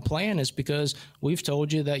seeing a plan is because we've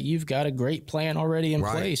told you that you've got a great plan already in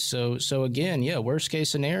place. So again, worst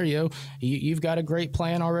case scenario, you've got a great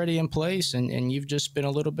plan already in place and you've just spent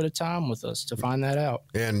a little bit of time with us to find that out.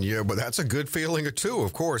 And but that's a good feeling too,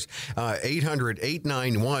 of course.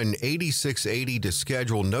 800-891-8680 to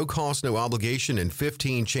schedule. No cost, no obligation, and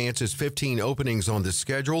 15 chances, 15 openings on the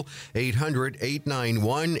schedule. 800-891-8680,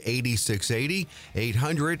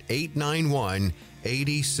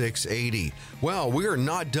 800-891-8680. Well, we are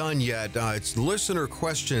not done yet. It's listener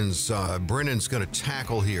questions Brennan's going to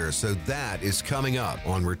tackle here. So that is coming up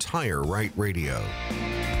on Retire Right Radio.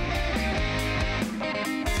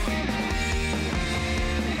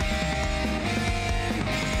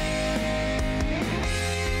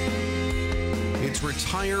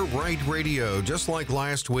 Retire Right Radio. Just like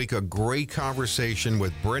last week, a great conversation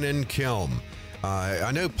with Brennan Kelm.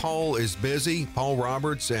 I know Paul is busy, Paul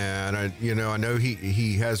Roberts, and I know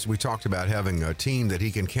he has. We talked about having a team that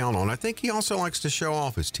he can count on. I think he also likes to show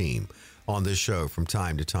off his team on this show from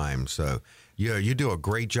time to time. So, yeah, you do a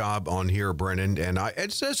great job on here, Brennan, and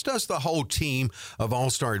it's just us, the whole team of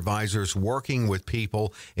All-Star Advisors, working with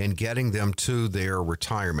people and getting them to their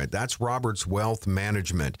retirement. That's Roberts Wealth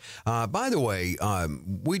Management. By the way,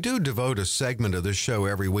 we do devote a segment of this show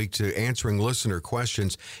every week to answering listener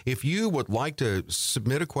questions. If you would like to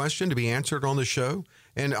submit a question to be answered on the show,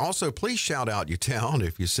 and also, please shout out your town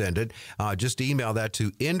if you send it. Just email that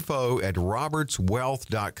to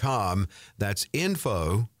info@robertswealth.com. That's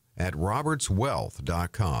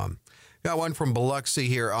info@robertswealth.com. Got one from Biloxi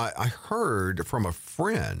here. I heard from a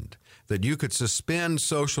friend that you could suspend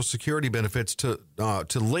Social Security benefits to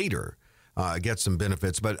later get some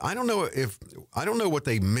benefits, but I don't know what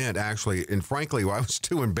they meant actually. And frankly, I was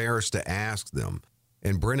too embarrassed to ask them.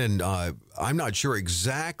 And Brennan, I'm not sure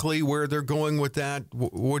exactly where they're going with that.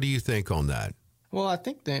 What do you think on that? Well, I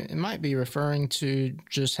think that it might be referring to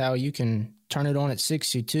just how you can turn it on at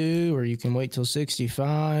 62, or you can wait till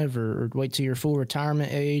 65, or wait till your full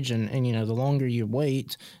retirement age. And the longer you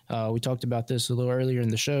wait, we talked about this a little earlier in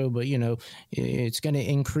the show, but, it's going to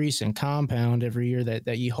increase and compound every year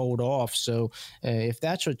that you hold off. So if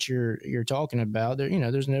that's what you're talking about,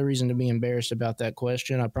 there's no reason to be embarrassed about that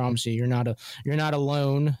question. I promise you're not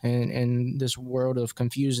alone in this world of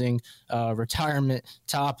confusing retirement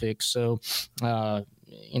topics. So,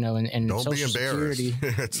 and don't Social be embarrassed.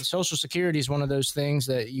 Security, Social Security is one of those things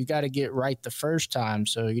that you got to get right the first time.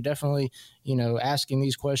 So you definitely, asking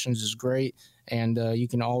these questions is great. And you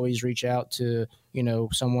can always reach out to,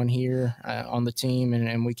 someone here on the team,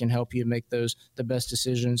 and we can help you make the best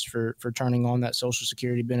decisions for turning on that Social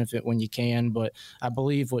Security benefit when you can. But I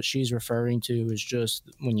believe what she's referring to is just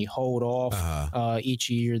when you hold off each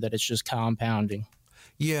year, that it's just compounding.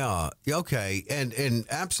 Yeah. Okay. And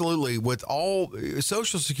absolutely, with all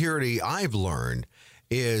Social Security, I've learned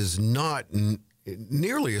is not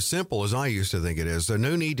nearly as simple as I used to think it is. So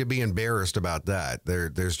no need to be embarrassed about that.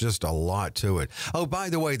 There's just a lot to it. Oh,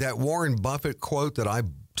 by the way, that Warren Buffett quote that I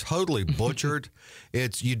totally butchered,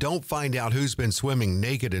 it's you don't find out who's been swimming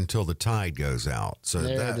naked until the tide goes out. So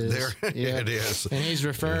it is. And he's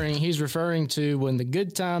referring to when the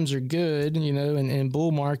good times are good, in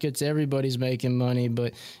bull markets, everybody's making money,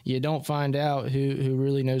 but you don't find out who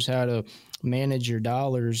really knows how to manage your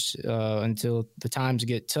dollars until the times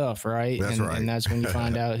get tough, right? That's right. And that's when you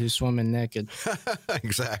find out who's swimming naked.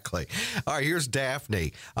 Exactly. All right, here's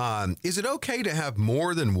Daphne. Is it okay to have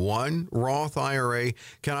more than one Roth IRA?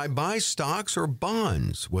 Can I buy stocks or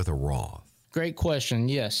bonds with a Roth? Great question.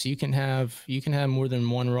 Yes, you can have more than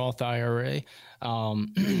one Roth IRA.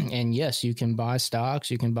 And yes, you can buy stocks,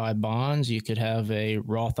 you can buy bonds, you could have a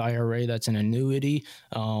Roth IRA that's an annuity.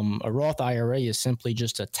 A Roth IRA is simply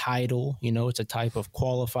just a title, it's a type of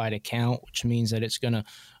qualified account, which means that it's going to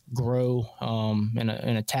grow in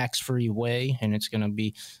a tax-free way, and it's going to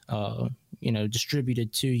be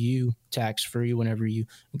distributed to you tax-free whenever you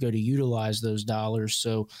go to utilize those dollars.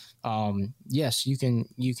 So yes, you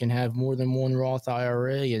can have more than one Roth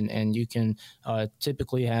IRA, and you can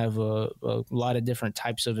typically have a lot of different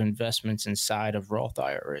types of investments inside of Roth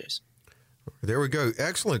IRAs. There we go.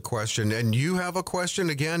 Excellent question. And you have a question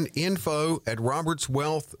again,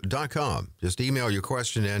 info@robertswealth.com. Just email your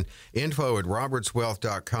question in,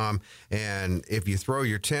 info@robertswealth.com. And if you throw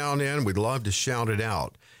your town in, we'd love to shout it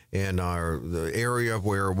out in the area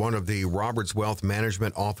where one of the Roberts Wealth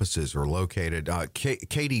Management offices are located,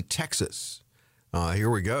 Katy, Texas. Here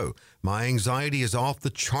we go. My anxiety is off the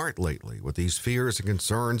chart lately with these fears and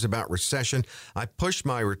concerns about recession. I pushed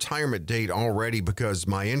my retirement date already because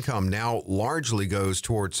my income now largely goes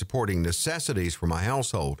towards supporting necessities for my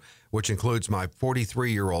household, which includes my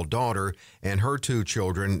 43-year-old daughter and her two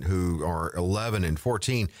children who are 11 and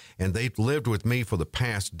 14, and they've lived with me for the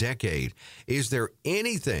past decade. Is there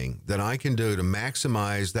anything that I can do to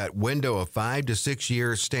maximize that window of 5 to 6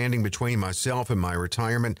 years standing between myself and my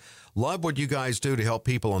retirement? Love what you guys do to help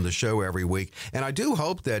people on the show every week. And I do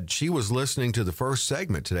hope that she was listening to the first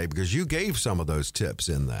segment today because you gave some of those tips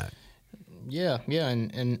in that. Yeah.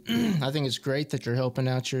 And I think it's great that you're helping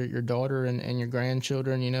out your daughter and your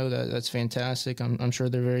grandchildren. That's fantastic. I'm sure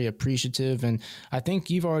they're very appreciative. And I think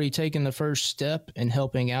you've already taken the first step in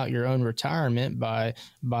helping out your own retirement by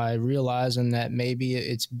realizing that maybe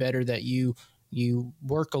it's better that you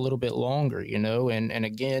work a little bit longer, and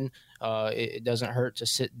again, it doesn't hurt to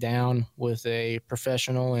sit down with a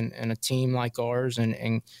professional and a team like ours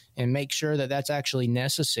and make sure that that's actually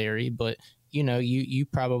necessary. But you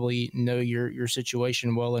probably know your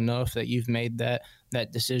situation well enough that you've made that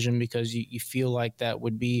decision because you feel like that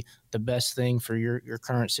would be the best thing for your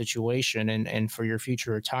current situation and for your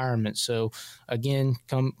future retirement. So again,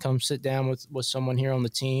 come sit down with someone here on the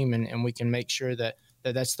team and we can make sure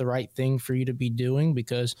that's the right thing for you to be doing,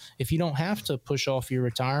 because if you don't have to push off your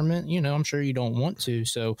retirement, I'm sure you don't want to.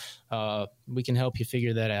 So we can help you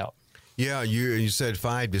figure that out. Yeah, you said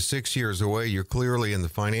 5 to 6 years away. You're clearly in the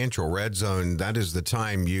financial red zone. That is the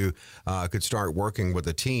time you could start working with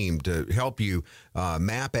a team to help you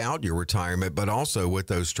map out your retirement, but also with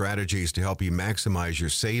those strategies to help you maximize your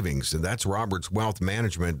savings. And that's Roberts Wealth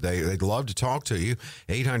Management. They'd love to talk to you.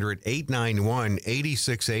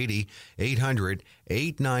 800-891-8680.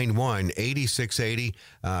 800-891-8680.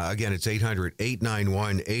 Again, it's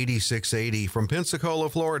 800-891-8680 from Pensacola,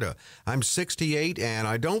 Florida. I'm 68 and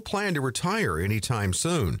I don't plan to retire anytime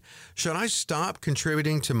soon. Should I stop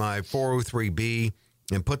contributing to my 403B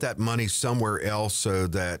and put that money somewhere else so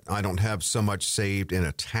that I don't have so much saved in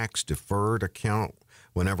a tax-deferred account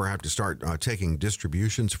whenever I have to start taking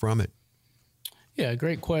distributions from it? Yeah,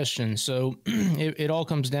 great question. So it all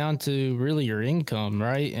comes down to really your income,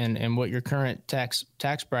 right? And what your current tax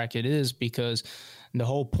bracket is, because the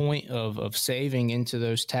whole point of saving into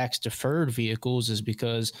those tax-deferred vehicles is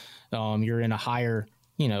because you're in a higher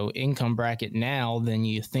income bracket now than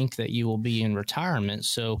you think that you will be in retirement.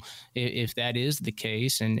 So if that is the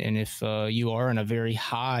case, and if you are in a very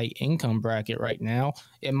high income bracket right now,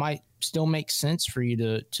 it might still make sense for you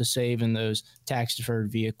to save in those tax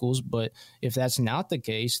deferred vehicles. But if that's not the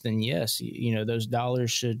case, then yes, those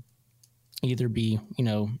dollars should either be,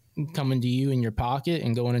 coming to you in your pocket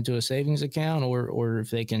and going into a savings account, or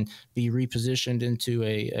if they can be repositioned into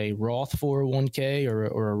a Roth 401k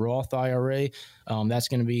or a Roth IRA, that's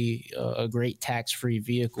going to be a great tax-free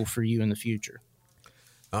vehicle for you in the future.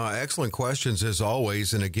 Excellent questions as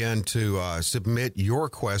always. And again, to submit your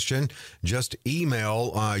question, just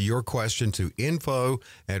email your question to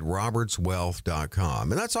info@robertswealth.com.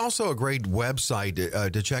 And that's also a great website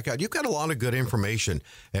to check out. You've got a lot of good information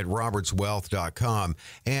at robertswealth.com.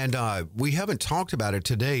 And we haven't talked about it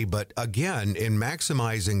today, but again, in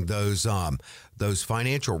maximizing those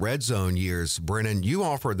financial red zone years, Brennan, you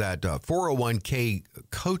offer that 401k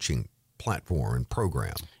coaching platform and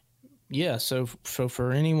program. Yeah, so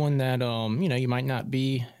for anyone that you might not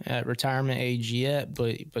be at retirement age yet,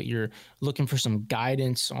 but you're looking for some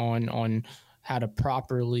guidance on how to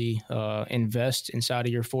properly invest inside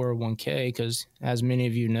of your 401k, because as many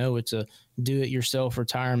of you know, it's a do-it-yourself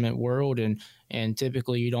retirement world, and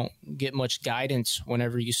typically you don't get much guidance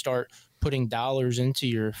whenever you start putting dollars into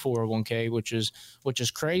your 401k, which is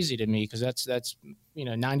crazy to me, because that's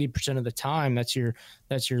 90% of the time that's your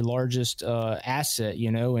largest asset,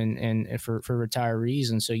 and for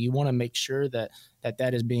retirees. And so you want to make sure that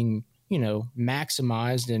is being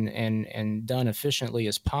maximized and done efficiently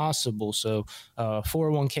as possible. So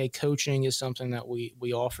 401k coaching is something that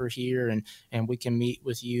we offer here, and we can meet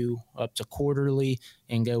with you up to quarterly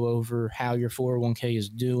and go over how your 401k is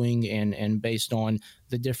doing, and based on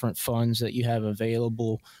the different funds that you have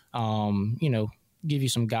available, give you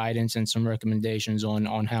some guidance and some recommendations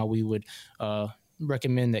on how we would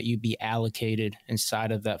recommend that you be allocated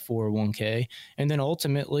inside of that 401k. And then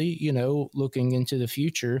ultimately, looking into the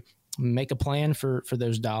future, make a plan for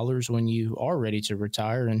those dollars when you are ready to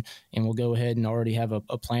retire, and we'll go ahead and already have a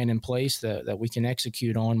plan in place that we can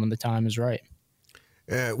execute on when the time is right.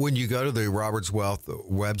 When you go to the Roberts Wealth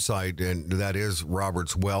website, and that is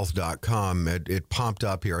robertswealth.com, it popped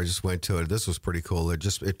up here. I just went to it. This was pretty cool.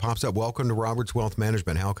 It pops up, welcome to Roberts Wealth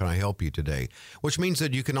Management. How can I help you today? Which means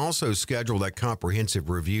that you can also schedule that comprehensive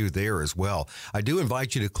review there as well. I do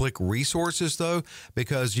invite you to click resources, though,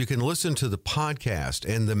 because you can listen to the podcast,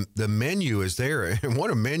 and the menu is there. And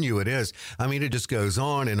what a menu it is. I mean, it just goes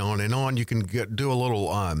on and on and on. You can do a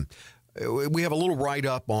little we have a little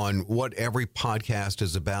write-up on what every podcast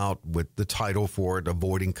is about, with the title for it: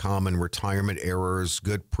 Avoiding Common Retirement Errors,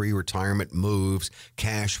 Good Pre-Retirement Moves,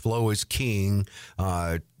 Cash Flow is King,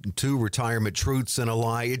 2 Retirement Truths and a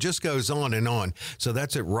Lie. It just goes on and on. So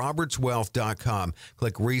that's at robertswealth.com.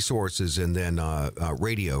 Click resources and then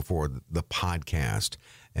radio for the podcast.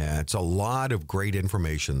 It's a lot of great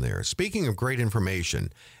information there. Speaking of great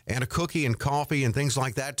information, and a cookie and coffee and things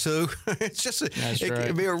like that too. It's just it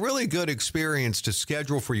can be a really good experience to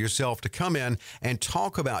schedule for yourself to come in and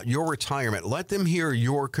talk about your retirement. Let them hear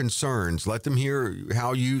your concerns. Let them hear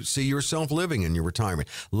how you see yourself living in your retirement.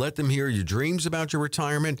 Let them hear your dreams about your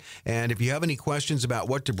retirement. And if you have any questions about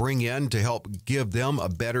what to bring in to help give them a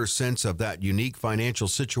better sense of that unique financial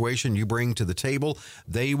situation you bring to the table,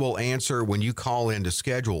 they will answer when you call in to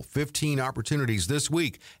schedule schedule. 15 opportunities this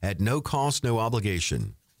week at no cost, no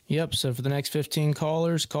obligation. Yep. So for the next 15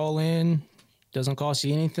 callers, call in. Doesn't cost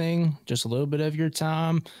you anything, just a little bit of your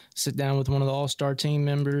time. Sit down with one of the all-star team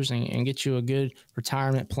members and get you a good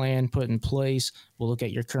retirement plan put in place. We'll look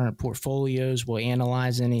at your current portfolios. We'll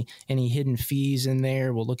analyze any hidden fees in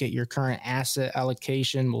there. We'll look at your current asset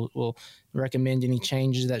allocation. We'll recommend any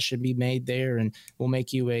changes that should be made there, and we'll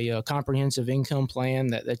make you a comprehensive income plan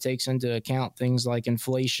that takes into account things like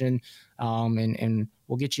inflation, and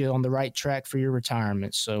we'll get you on the right track for your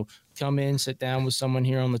retirement. So come in, sit down with someone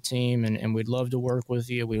here on the team, and we'd love to work with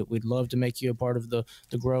you. We'd love to make you a part of the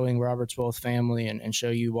growing Roberts Wealth family and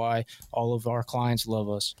show you why all of our clients love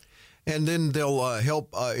us. And then they'll help,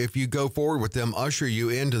 if you go forward with them, usher you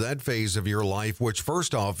into that phase of your life, which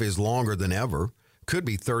first off is longer than ever. Could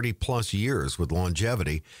be 30 plus years with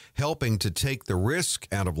longevity, helping to take the risk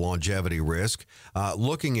out of longevity risk,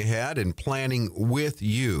 looking ahead and planning with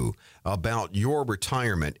you about your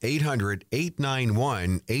retirement.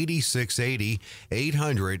 800-891-8680,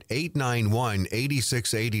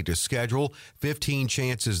 800-891-8680 to schedule. 15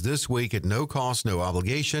 chances this week at no cost, no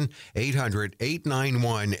obligation.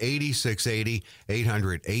 800-891-8680,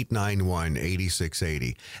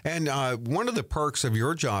 800-891-8680. And one of the perks of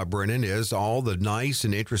your job, Brennan, is all the nice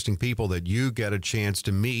and interesting people that you get a chance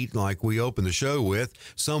to meet, like we open the show with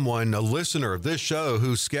someone, a listener of this show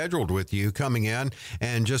who's scheduled with you, coming in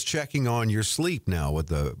and just checking on your sleep now with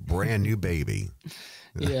a brand new baby.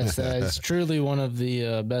 Yes, it's truly one of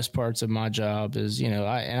the best parts of my job is,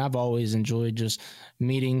 I've always enjoyed just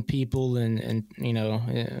meeting people and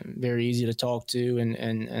very easy to talk to.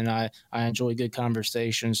 And I enjoy good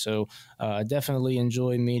conversation. So I definitely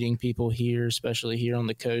enjoy meeting people here, especially here on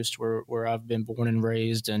the coast where I've been born and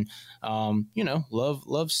raised, and,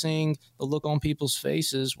 love seeing the look on people's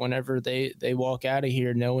faces whenever they walk out of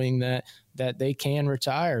here knowing that they can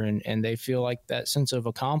retire and they feel like that sense of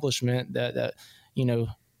accomplishment that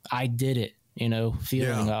I did it,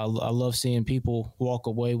 feeling. Yeah. I love seeing people walk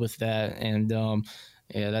away with that. And,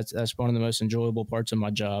 that's one of the most enjoyable parts of my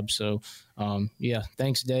job. So,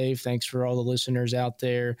 thanks, Dave. Thanks for all the listeners out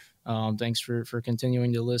there. Thanks for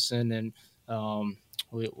continuing to listen. And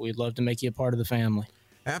we'd love to make you a part of the family.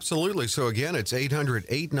 Absolutely. So again, it's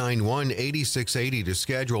 800-891-8680 to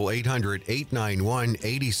schedule,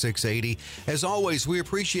 800-891-8680. As always, we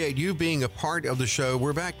appreciate you being a part of the show.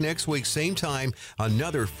 We're back next week, same time,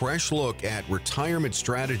 another fresh look at retirement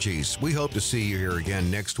strategies. We hope to see you here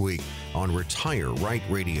again next week on Retire Right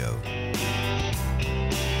Radio.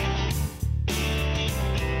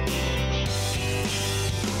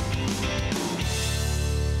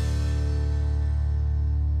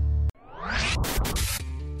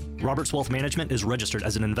 Roberts Wealth Management is registered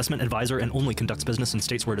as an investment advisor and only conducts business in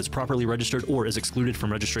states where it is properly registered or is excluded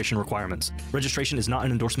from registration requirements. Registration is not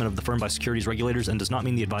an endorsement of the firm by securities regulators and does not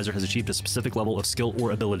mean the advisor has achieved a specific level of skill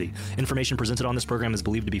or ability. Information presented on this program is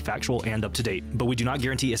believed to be factual and up to date, but we do not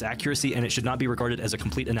guarantee its accuracy, and it should not be regarded as a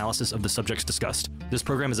complete analysis of the subjects discussed. This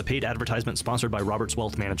program is a paid advertisement sponsored by Roberts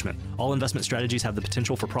Wealth Management. All investment strategies have the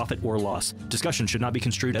potential for profit or loss. Discussion should not be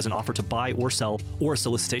construed as an offer to buy or sell or a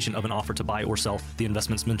solicitation of an offer to buy or sell the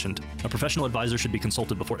investments mentioned. A professional advisor should be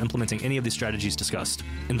consulted before implementing any of the strategies discussed.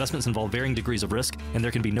 Investments involve varying degrees of risk, and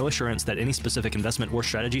there can be no assurance that any specific investment or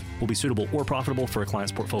strategy will be suitable or profitable for a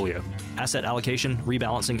client's portfolio. Asset allocation,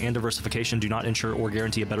 rebalancing, and diversification do not ensure or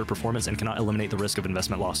guarantee a better performance and cannot eliminate the risk of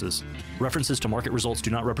investment losses. References to market results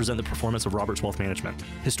do not represent the performance of Roberts Wealth Management.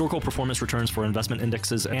 Historical performance returns for investment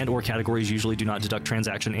indexes and or categories usually do not deduct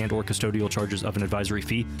transaction and or custodial charges of an advisory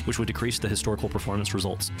fee, which would decrease the historical performance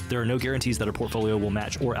results. There are no guarantees that a portfolio will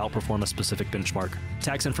match or outperform a specific benchmark.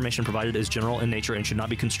 Tax information provided is general in nature and should not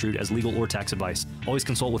be construed as legal or tax advice. Always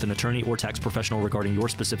consult with an attorney or tax professional regarding your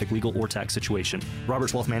specific legal or tax situation.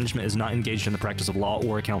 Roberts Wealth Management is not engaged in the practice of law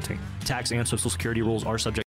or accounting. Tax and Social Security rules are subject